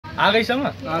आगैसँग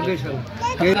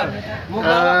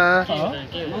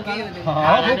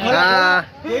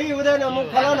केही हुँदैन म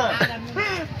खला न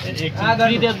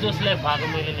अगाडि देव जसले भागो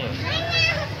मैले नै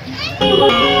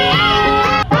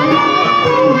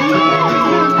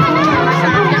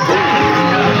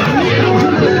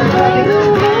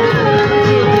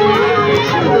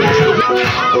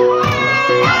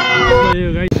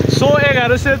सो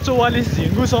 1144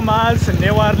 झिङ्गु समाज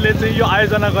नेवारले चाहिँ यो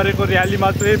आयोजना गरेको र्यालीमा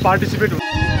चाहिँ पार्टिसिपेट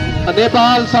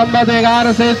नेपाल सम्बत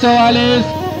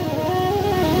 1144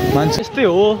 मान्छे यस्तै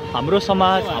हो हाम्रो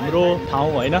समाज हाम्रो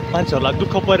ठाउँ हैन मान्छेहरूलाई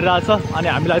दुःख परिरहेछ अनि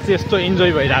हामीलाई चाहिँ यस्तो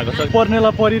इन्जोय भइरहेको छ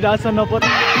पर्नेलाई परिरहेछ नपर्ने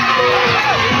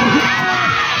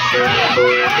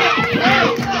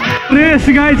रेस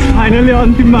गाइज फाइनली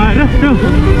अन्तिममा आएर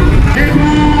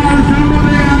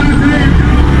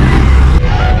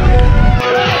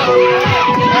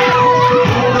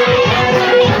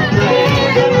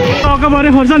भरे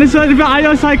खर्च 100 रुपियाँ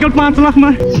आयो cycle 5 लाखमा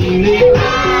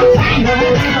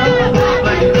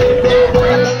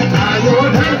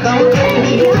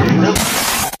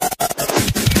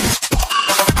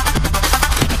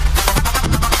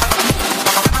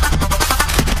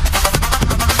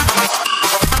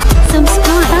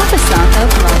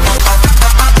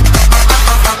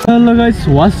hello guys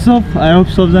what's up I hope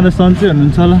सबजना सन्चै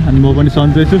हुनुहुन्छ होला अनि म पनि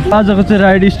सन्चै छु आजको चाहिँ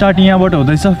राइड स्टार्ट यहाँबाट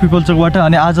हुँदैछ पिपल चोकबाट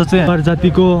अनि आज चाहिँ हर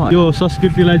जातिको यो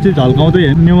संस्कृतिलाई चाहिँ झल्काउँदै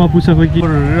नेवा पुछाको कि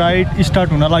राइड स्टार्ट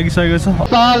हुन लागिसकेको छ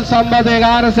नेपाल सम्बत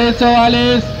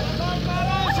 1144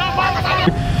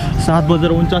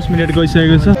 7:49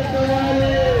 गइसकेको छ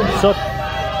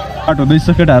स्टार्ट हुँदैछ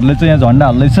केटाहरूले चाहिँ यहाँ झन्डा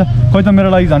हाल्दैछ खोइ त मेरो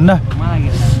लागि झन्डा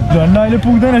अहिले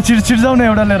पुग्दैन छिर्छिर जाउँ न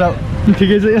एउटा लिएर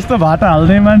ठिकै छ यस्तो भाटा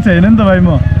हाल्ने मान्छे होइन नि त भाइ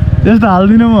म यस्तो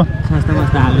हाल्दिनँ म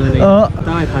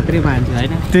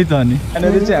त्यही त नि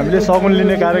यहाँनिर चाहिँ हामीले सगुन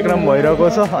लिने कार्यक्रम भइरहेको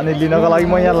छ अनि लिनको लागि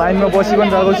म यहाँ लाइनमा बसी पनि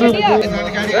रहेको छु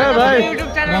ए भाइ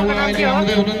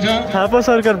थापा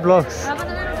सरकार ब्लग्स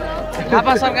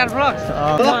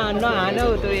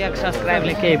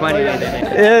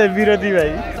ए विरोधी भाइ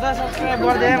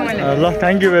ल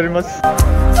थ्याङ्क यू भेरी मच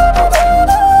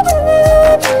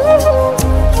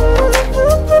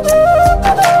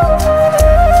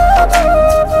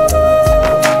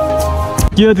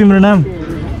के हो तिम्रो नाम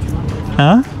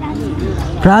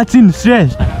प्राचीन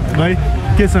श्रेष्ठ भाइ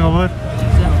के छ खबर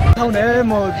खाउने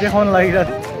म देखाउन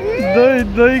लागिरहेको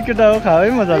दही केटा हो खाऊ है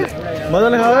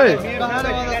मजाले खाऊ है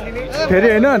फेरि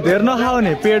होइन धेर नखाऊ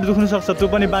नि पेट दुख्नु सक्छ त्यो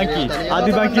पनि बाँकी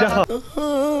आधी बाँकी राख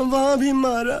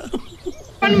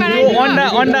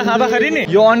अन्डा खाँदाखेरि नि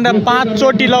यो अन्डा 5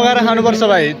 चोटि लगाएर खानुपर्छ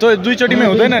भाइ त्यो 2 चोटिमै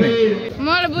हुँदैन नि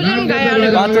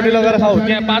 5 चोटि लगाएर खाऊ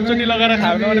त्यहाँ 5 चोटि लगाएर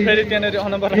खायो भने फेरि त्यहाँनिर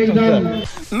अनबर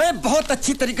हुन्छ मैं बहुत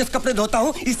अच्छी तरिके से कपड़े धोता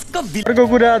हूँ इसका अर्को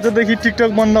कुरा आजदेखि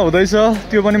टिकटक बन्द हुँदैछ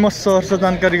त्यो पनि म सहर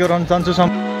जानकारी गराउन चाहन्छु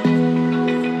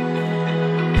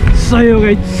सही हो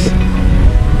गाइस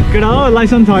केटा हो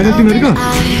लाइसेन्स छैन तिमीहरूको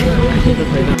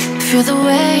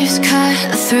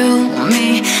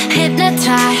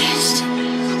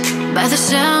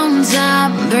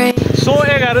सो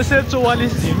 1144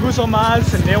 झिङ्गु समाज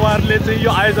नेवारले चाहिँ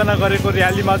यो आयोजना गरेको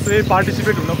र्यालीमा चाहिँ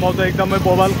पार्टिसिपेट हुन पाउँदा एकदमै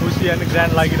बवाल खुसी अनि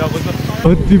ग्रान्ड लागिरहेको छ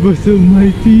अति बसो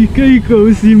माइतीकै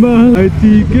कौसीमा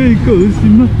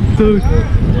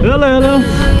hello hello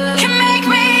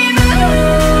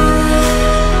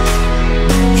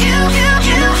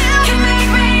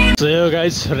so yo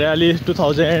guys rally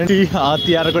 2020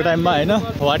 तिहारको टाइममा होइन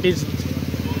वाट इज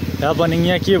ह्यापनिङ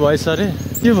यहाँ के भएछ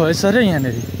अरे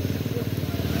यहाँनिर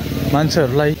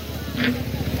मान्छेहरूलाई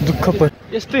दुःख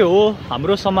यस्तै हो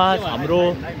हाम्रो समाज हाम्रो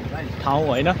ठाउँ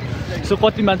होइन सो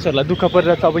कति मान्छेहरूलाई दुःख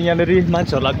परिरहेछ अब यहाँनिर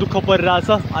मान्छेहरूलाई दुःख परिरहेछ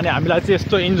अनि हामीलाई चाहिँ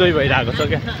यस्तो इन्जोय भइरहेको छ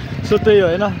क्या सो त्यही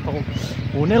होइन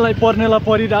हुनेलाई पर्नेलाई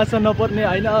परिरहेछ नपर्ने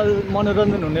होइन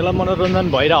मनोरञ्जन हुनेलाई मनोरञ्जन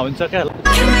भइरहेको हुन्छ क्या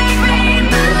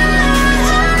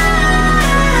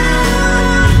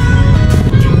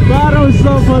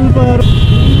सफल पारो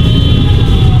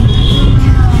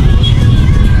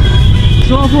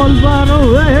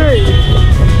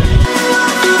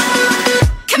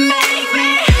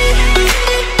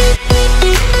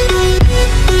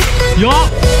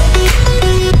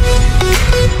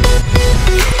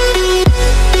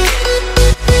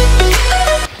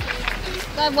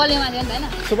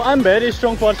So I'm very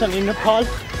strong person in Nepal.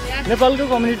 नेपालको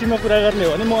कम्युनिटीमा कुरा गर्ने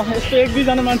हो भने म यस्तो 1-2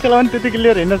 जना मान्छेलाई पनि त्यतिकै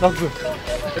लिएर हिँड्न सक्छु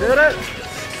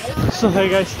सो है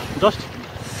गाइस जस्ट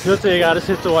यो चाहिँ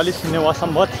 1144 नेवा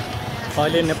सम्बत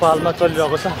अहिले नेपालमा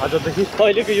चलिरहेको छ आजदेखि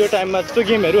अहिलेको यो टाइममा यस्तो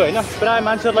गेमहरू होइन प्राय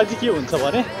मान्छेहरूलाई चाहिँ के हुन्छ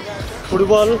भने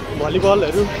फुटबल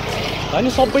भलिबलहरू होइन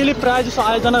सबैले प्राय जस्तो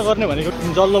आयोजना गर्ने भनेको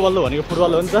जल्दोबल्दो भनेको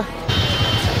फुटबल हो नि त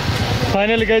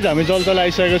फाइनली गाइज हामी जल्दोले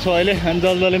आइसकेको छौँ अहिले अनि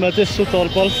जल्दोलेमा चाहिँ यसो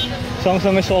चलपल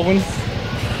सँगसँगै सगुन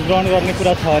ग्रहण गर्ने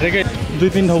कुरा छ अरे के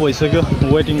 2-3 ठाउँ भइसक्यो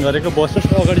वेटिङ गरेको बस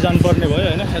जस्तो अगाडि जानुपर्ने भयो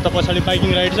होइन यता पछाडि बाइकिङ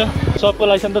राइड छ सबको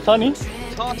लाइसेन्स त छ नि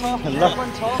ल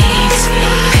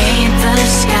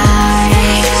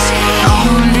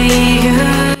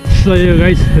सही हो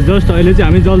गाइस जस्ट अहिले चाहिँ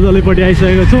हामी जलजलैपट्टि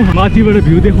आइसकेको छौँ माथिबाट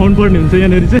भ्यू देखाउनु पर्ने हुन्छ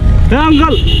यहाँनिर चाहिँ ए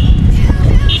अङ्कल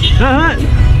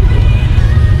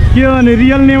के हो भने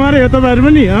रियल नेमार हो तपाईँहरू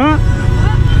पनि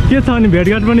के छ भने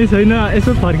भेटघाट पनि छैन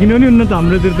यसो फर्किनु नि हुन्न त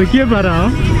हाम्रोतिर त के पारा हो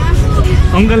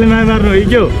अङ्कलले माया मार्नु हो कि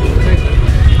के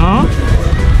हो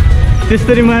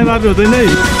त्यसरी माया मार्नु हुँदैन है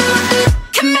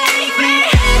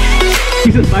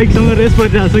बाइकसँग रेस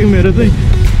परिरहेको छ कि मेरो चाहिँ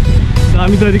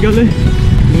दामी तरिकाले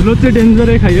धुलो चाहिँ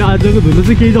डेन्जरै खायो आजको धुलो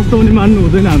चाहिँ केही जस्तो पनि मान्नु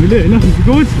हुँदैन हामीले होइन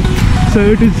because so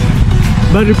it is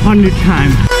very funny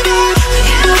time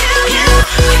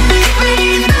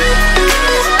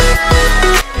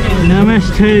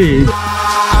नमस्ते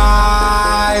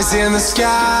Eyes in the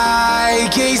sky,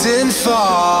 gazing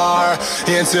far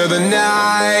into the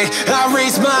night. I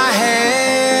raise my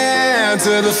hand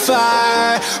to the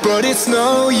fire, but it's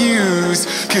no use,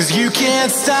 'cause you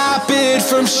can't stop it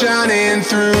from shining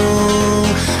through.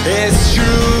 It's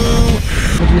true.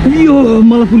 यो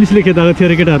मलाई पुलिसले केटाको थियो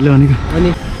अरे केटाहरूले भनेको अनि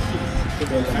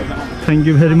थ्याङ्क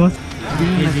यू भेरी मच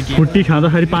फुट्टी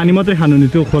खाँदाखेरि पानी मात्रै खानु नि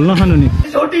त्यो खोल्न खानु नि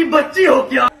छोटी बच्ची हो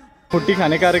क्या फुट्टी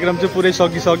खाने कार्यक्रम चाहिँ पुरै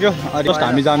सकिसक्यो जस्ट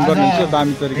हामी जानुपर्ने हुन्छ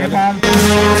दामी तरिकाले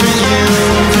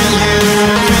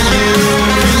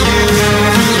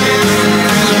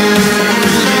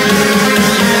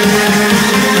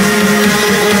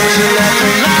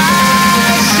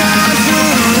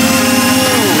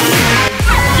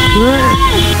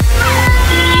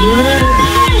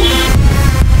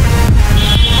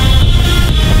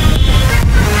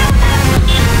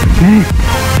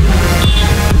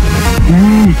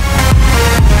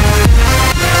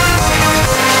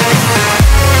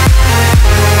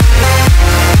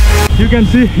यु क्यान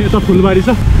सी यता फुलबारी छ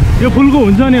यो फुलको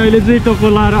हुन्छ नि अहिले चाहिँ टक्क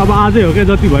लाएर अब आजै हो क्या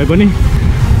जति भए पनि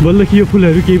बोल्दाखेरि यो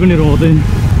फुलहरू केही पनि रहँदैन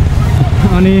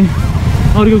अनि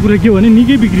अर्को कुरा के हो भने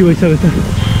निकै बिक्री भइसकेको छ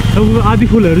अब आदि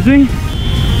फुलहरू चाहिँ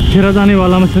खेर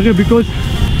जानेवालामा छ क्या बिकज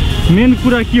मेन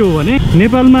कुरा के हो भने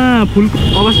नेपालमा फुलको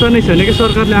अवस्था नै छैन कि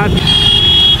सरकारले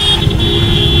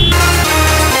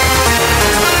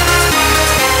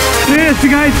रेस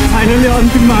गाइस फाइनली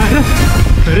अन्तिममा आएर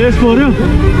रेस पर्यो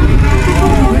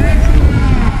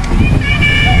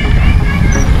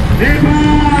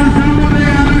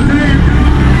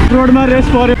रोडमा रेस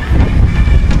पर्यो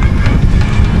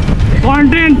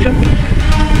कन्टेन्ट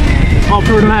अफ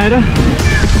रोडमा आएर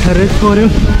रेस पर्यो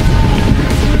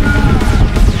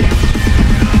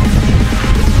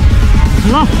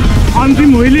ल अन्तिम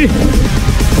हुइली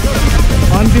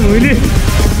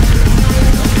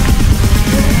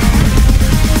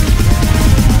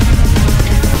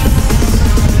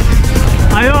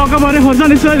आयो अगाडि खोज्छ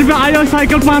 100 रुपियाँ आयो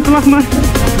cycle 5 लाखमा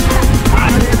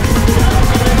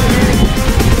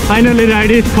finally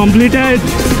ride is completed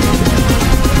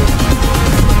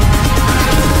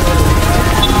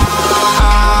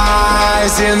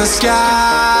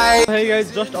Hey guys,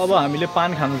 just अब हामीले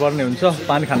पान खानुपर्ने हुन्छ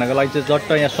पान खानको लागि चाहिँ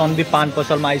जट्ट यहाँ सन्दीप पान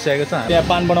पसलमा आइसकेको छ त्यहाँ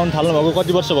पान बनाउन थाल्नु भएको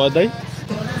कति वर्ष भयो दाइ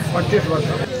 25 वर्ष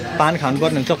पान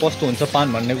खानुपर्ने हुन्छ कस्तो हुन्छ पान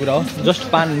भन्ने कुरा हो जस्ट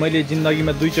पान मैले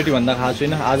जिन्दगीमा 2 चोटि भन्दा खाएको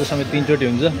छुइनँ आजसम्म 3 चोटि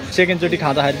हुन्छ सेकेन्ड चोटि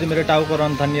खाँदाखेरि चाहिँ मेरो टाउको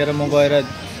रन थनिएर म गएर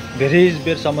धेरै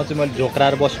बेरसम्म चाहिँ मैले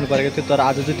झोक्राएर बस्नु परेको थियो तर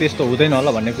आज चाहिँ त्यस्तो हुँदैन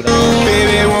होला भन्ने कुरा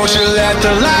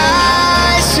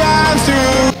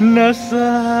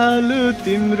नसालु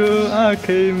तिम्रो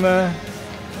आँखैमा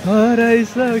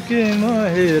हराइसके म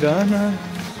हेर न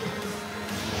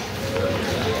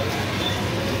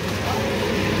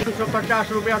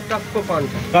 150 रुपियाँ टक्को पान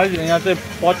यहाँ चाहिँ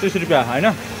 25 रुपियाँ होइन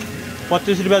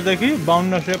 25 रुपियाँदेखि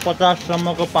 5250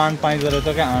 सम्मको पान पाइँदो रहेछ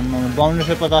क्या आनमा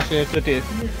 5250 एकचोटि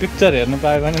पिक्चर हेर्नु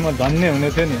पायो भने म धन्य हुने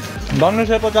थियो नि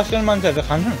 5250 मान्छेहरू त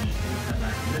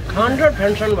खान्छ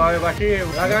टेन्सन भएपछि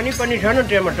लगानी पनि छैन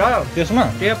त्यसमा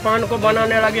त्यो पानको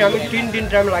बनाउने लागि हामी 3 दिन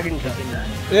टाइम लागिन्छ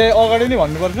ए अगाडि नै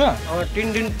भन्नुपर्छ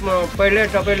 3 दिन पहिले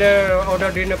तपाईले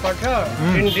अर्डर दिनुपर्छ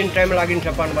 3 दिन टाइम लागिन्छ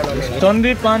पान बनाउने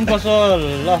सन्दीप पान पसल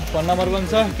ल फोन नम्बर पनि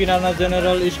छ किराना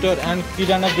जेनरल स्टोर एन्ड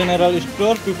किराना जेनरल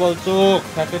स्टोर पिपल चोक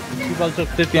पिपल चोक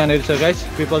चाहिँ त्यहाँनिर छ गाइस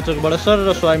पिपल चोकबाट सर र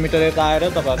 100 मिटर यता आएर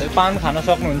तपाईँहरूले पान खान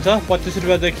सक्नुहुन्छ 25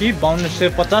 रुपियाँदेखि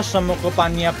 5250 सम्मको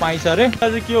पान यहाँ पाइन्छ अरे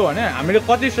चाहिँ के हो भने हामीले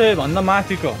कति सय भन्दा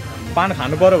माथिको पान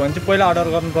खानु पर्यो भने चाहिँ पहिला अर्डर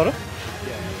गर्नु पर्यो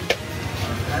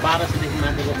 1200 देखि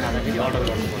माथिको खाँदाखेरि अर्डर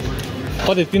गर्नुपर्छ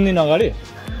कति 3 दिन अगाडि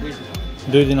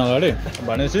 2 दिन अगाडि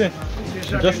भनेपछि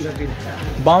जस्ट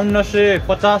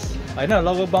 5250 होइन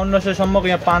लगभग 5200 सम्मको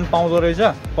यहाँ पान पाउँदो रहेछ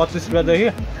 25 रुपियाँदेखि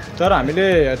तर हामीले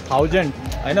 1000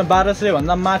 हैन 1200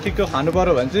 भन्दा माथिको खानु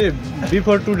पर्यो भने चाहिँ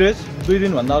बिफोर 2 डेज 2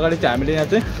 दिनभन्दा अगाडि चाहिँ हामीले यहाँ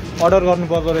चाहिँ अर्डर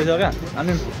गर्नुपर्दो रहेछ क्या।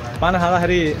 अनि पान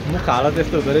खाँदाखेरि मुख हालत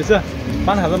यस्तो हुँदो रहेछ।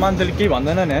 पान खाँदा मान्छेले केही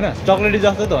भन्दैन नि हैन, चक्लेटी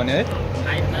जस्तो त हो नि है।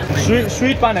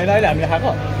 स्विट पान होइन अहिले हामीले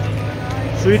खाएको,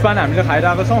 स्विट पान हामीले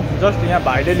खाइरहेको छौँ। जस्ट यहाँ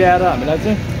भाइले ल्याएर हामीलाई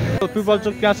चाहिँ पिपल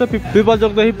चोक त्यहाँ छ, पिपल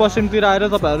चोकदेखि पश्चिमतिर आएर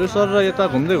तपाईँहरू सर र यता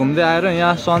घुम्दै घुम्दै आएर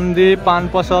यहाँ सन्दीप पान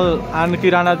पसल एन्ड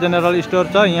किराना जेनरल स्टोर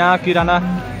छ। यहाँ किराना,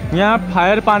 यहाँ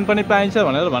फायर पान पनि पाइन्छ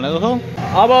भनेर भनेको छौँ।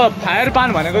 अब फायर पान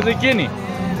भनेको चाहिँ के नि?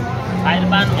 फायर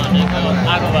पान भनेको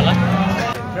आगोवाला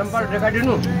सिम्पल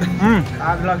देखाइदिनु।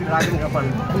 आग लागिन्छ पान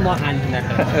म खान्दिनँ।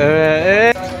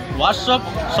 वाट्सएप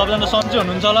सबजना सन्चै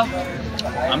हुनुहुन्छ होला।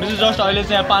 हामी चाहिँ जस्ट अहिले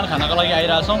चाहिँ यहाँ पान खानको लागि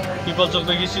आइरहेको छौँ। पिपल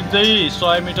चोकदेखि सिधै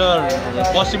 100 मिटर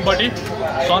पश्चिमपट्टि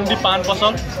सन्दीप पान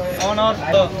पसल अनर।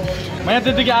 म यहाँ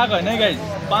त्यतिकै आएको होइन गाइज,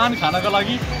 पान खानको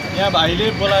लागि यहाँ भाइले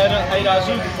बोलाएर आइरहेको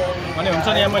छु। अनि हुन्छ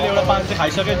नि, यहाँ मैले एउटा पान चाहिँ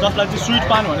खाइसकेँ जसलाई चाहिँ स्विट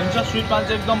पान भनिन्छ। स्विट पान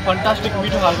चाहिँ एकदम फन्टास्टिक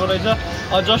मिठो खालको रहेछ।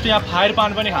 जस्ट यहाँ फायर पान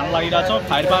पनि खान लागिरहेको छौँ।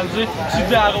 फायर पान चाहिँ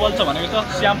सिधै आगो बल्छ भनेको छ।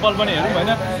 स्याम्पल पनि हेरौँ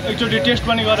होइन, एकचोटि टेस्ट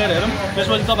पनि गरेर हेरौँ।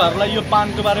 त्यसपछि तपाईँहरूलाई यो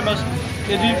पानको बारेमा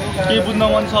यदि केही बुझ्न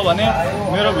मन छ भने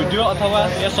मेरो भिडियो अथवा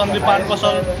यहाँ सन्दीप पान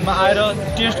पसलमा आएर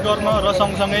टेस्ट गर्न र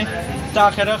सँगसँगै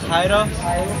चाखेर खाएर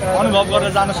अनुभव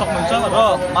गरेर जान सक्नुहुन्छ। र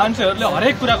मान्छेहरूले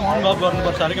हरेक कुराको अनुभव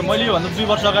गर्नुपर्छ अरे कि। मैले योभन्दा 2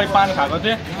 वर्ष अगाडि पान खाएको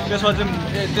थिएँ, त्यसपछि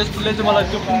त्यसले चाहिँ मलाई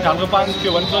त्यो कुन खालको पान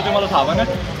थियो भने त्यो चाहिँ मलाई थाहा भएन।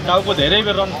 टाउको धेरै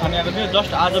बेर रन खानेको थिएँ।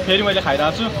 जस्ट आज फेरि मैले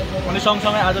खाइरहेको छु। अनि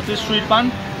सँगसँगै आज चाहिँ स्विट पान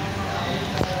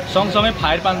सँगसँगै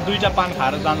फायर पान दुईवटा पान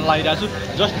खाएर जान लागिरहेको छु।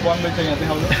 जस्ट बन्दैछ यहाँ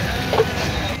देखाउँछु,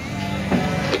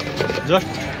 जस्ट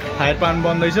फायर पान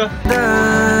बन्दैछ।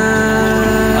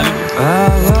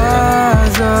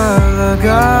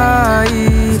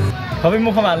 सबै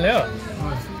मुखमा हाल्ने हो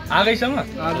आगैसँग?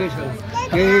 आगैसँग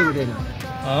केही हुँदैन,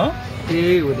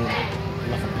 केही हुँदैन।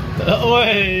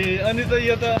 ओए अनि त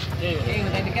यो त केही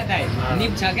हुँदैन क्या दाइ,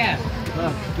 निप्छ क्या,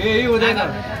 केही हुँदैन।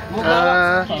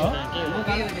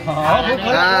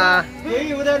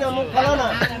 केही हुँदैन, मुख खोला न।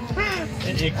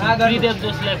 हृदय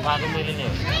दोषलाई भएको मैले नै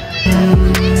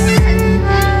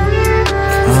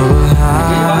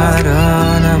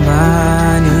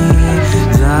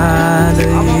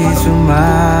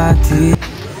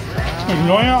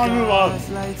नयाँ अनुभव।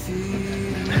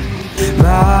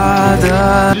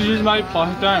 This is my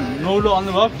first time, नौलो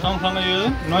अनुभव। सँगसँगै यो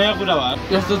नयाँ कुरा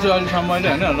भयो। यस्तो चाहिँ अहिलेसम्म मैले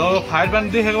होइन र फायर पान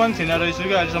देखेको पनि थिइनँ रहेछु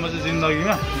कि अहिलेसम्म चाहिँ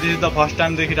जिन्दगीमा। This is the first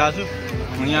time देखिरहेको छु।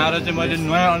 यहाँ आएर चाहिँ मैले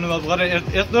नयाँ अनुभव गरेँ।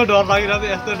 यस्तो डर लागिरहेको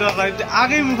थियो, यस्तो डर लागेको थियो।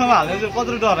 आगै मुखमा हाल्ने चाहिँ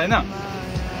कत्रो डर होइन।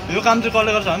 यो काम चाहिँ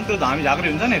कसले गर्छ भने त्यो धामी झाँक्री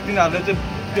हुन्छ नि, तिनीहरूले चाहिँ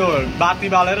त्यो बाती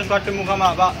बालेर स्वाट्टै मुखमा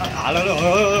हालेर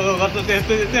गर्छ।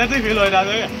 त्यस्तै फिल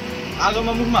भइरहेको थियो क्या।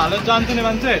 आगोमा मुखमा हालेर जान्छु नि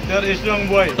मान्छे। तर स्ट्रङ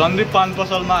बोय सन्दीप पान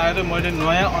पसलमा आएर मैले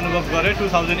नयाँ अनुभव गरेँ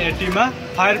 2080मा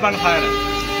फायर पान खाएर।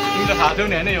 तिमी त खाएको थियौ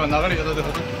नि होइन योभन्दा अगाडि? यता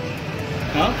देखो त,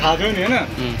 खाएको थियौ नि होइन?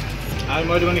 आज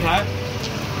मैले पनि खाएँ।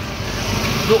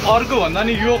 त्यो अर्को भन्दा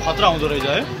नि यो खतरा हुँदो रहेछ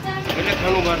है। मैले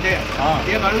खानु गर्थेँ,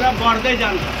 योभन्दा बढ्दै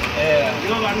जान्छ।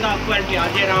 योभन्दा क्वालिटी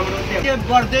अझै राम्रो थियो। त्यो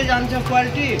बढ्दै जान्छ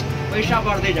क्वालिटी, पैसा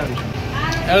बढ्दै जान्छ।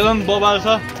 एकदम बबाल छ।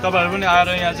 तपाईँहरू पनि आएर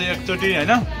यहाँ चाहिँ एकचोटि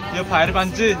होइन यो फायर पान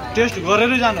चाहिँ टेस्ट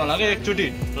गरेरै जानु होला क्या एकचोटि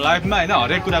लाइफमा होइन।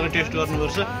 हरेक कुराको टेस्ट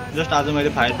गर्नुपर्छ। जस्ट आज मैले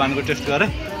फायर पानको टेस्ट गरेँ,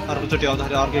 अर्कोचोटि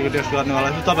आउँदाखेरि अर्कैको टेस्ट गर्नेवाला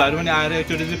छु। तपाईँहरू पनि आएर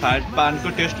एकचोटि चाहिँ फायर पानको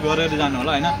टेस्ट गरेर जानु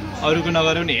होला होइन। अरूको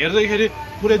नगरे पनि हेर्दैखेरि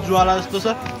पुरै ज्वाला जस्तो छ।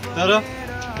 तर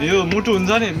यो मुटु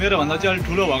हुन्छ नि मेरोभन्दा चाहिँ अलिक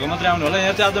ठुलो भएको मात्रै आउनु होला।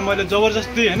 यहाँ चाहिँ आज मैले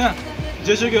जबरजस्ती होइन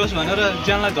जेसुकै होस् भनेर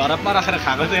ज्यानलाई धरापमा राखेर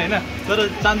खाएको थिएँ होइन। तर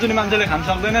चान्चुने मान्छेले खान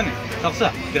सक्दैन नि, सक्छ?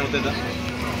 देखाउँदै त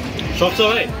सक्छ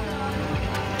है,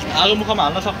 आगो मुखमा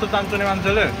हाल्न सक्छ चान्चुने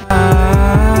मान्छेले।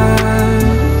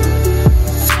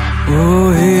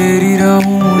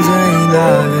 हेरिरहँ झै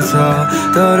लाग्छ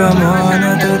तर मन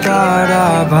त तारा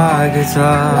भाग्छ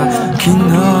किन?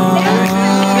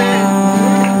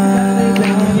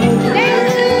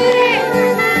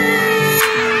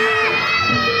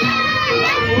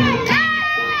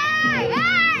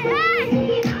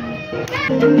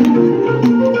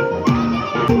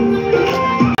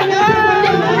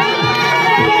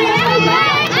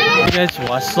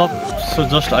 वाट्सएप सो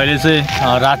जस्ट अहिले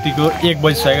चाहिँ रातिको 1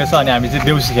 बजिसकेको छ। अनि हामी चाहिँ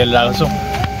देउसी खेलिरहेको छौँ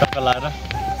टक्क लाएर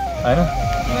होइन।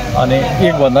 अनि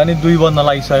 1 भन्दा नि 2 बज्न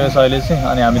लागिसकेको छ अहिले चाहिँ।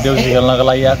 अनि हामी देउसी खेल्नको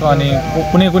लागि आएको। अनि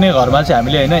कुनै कुनै घरमा चाहिँ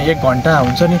हामीले होइन 1 घन्टा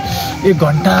हुन्छ नि, 1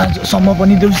 घन्टासम्म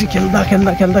पनि देउसी खेल्दा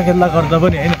खेल्दा खेल्दा खेल्दा गर्दा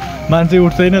पनि होइन मान्छे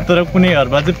उठ्दैन। तर कुनै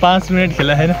घरमा चाहिँ 5 मिनट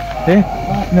खेला होइन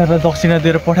यिनीहरूलाई दक्षिणा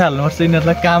दिएर पठाइहाल्नुपर्छ,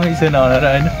 यिनीहरूलाई कामै छैन भनेर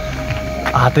होइन।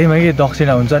 हातैमा के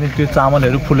दक्षिणा हुन्छ नि, त्यो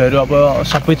चामलहरू फुलहरू अब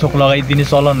सबै थोक लगाइदिने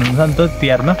चलन हुन्छ नि त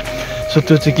तिहारमा। सो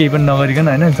त्यो चाहिँ केही पनि नगरिकन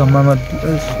होइन जम्मामा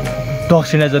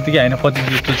दक्षिणा जतिकै होइन कति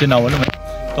जस्तो चाहिँ नभनौँ,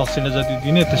 दक्षिणा जति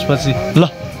दिने। त्यसपछि ल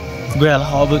गइहाल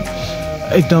अब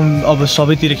एकदम अब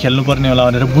सबैतिर खेल्नुपर्ने होला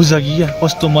भनेर बुझ कि क्या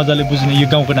कस्तो मजाले बुझ्ने यो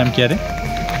गाउँको नाम के अरे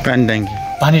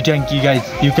पानी ट्याङ्की guys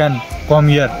you can come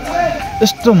here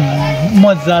यस्तो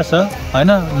मजा छ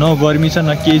होइन न गर्मी छ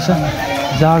न केही छ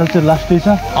जाडो चाहिँ लास्टै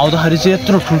छ आउँदाखेरि चाहिँ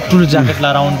यत्रो ठुल्ठुलो ज्याकेट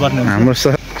लाएर आउनुपर्ने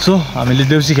हुन्छ सो हामीले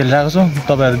देउसी खेलिरहेको छौँ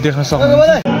तपाईँहरू देख्न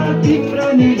सक्नुहुन्छ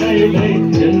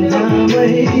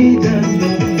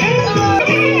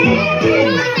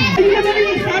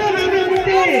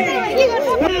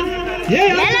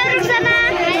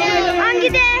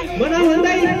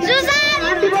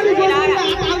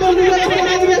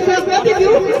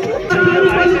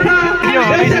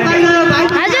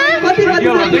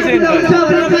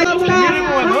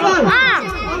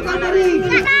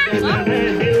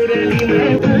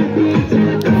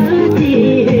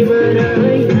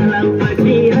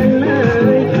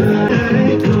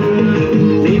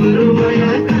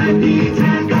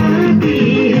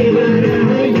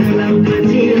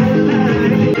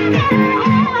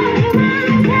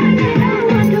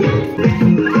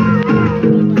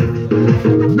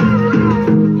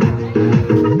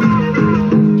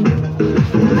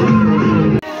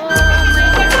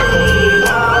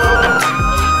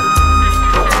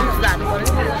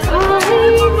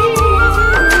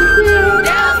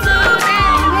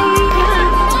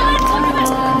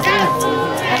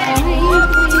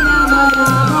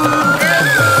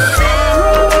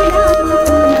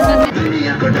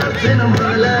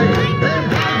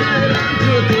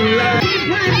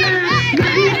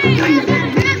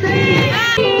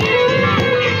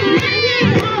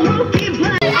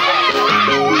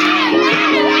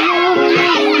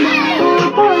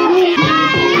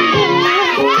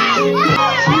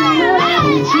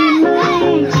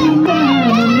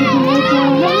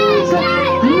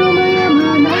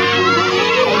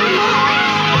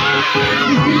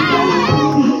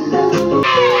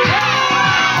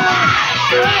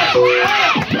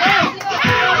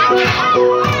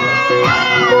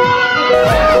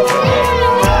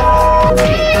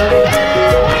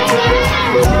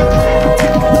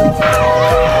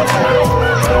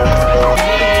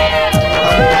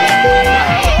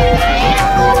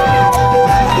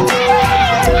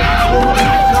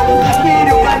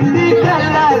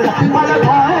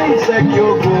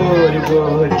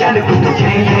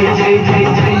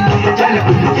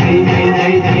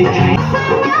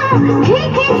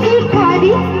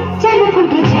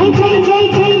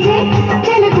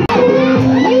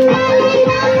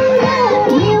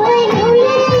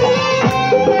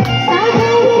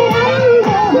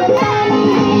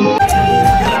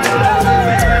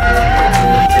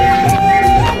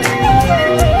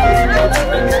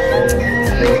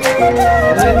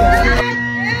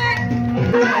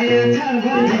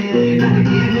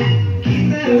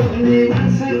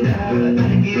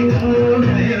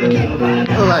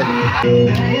Alright.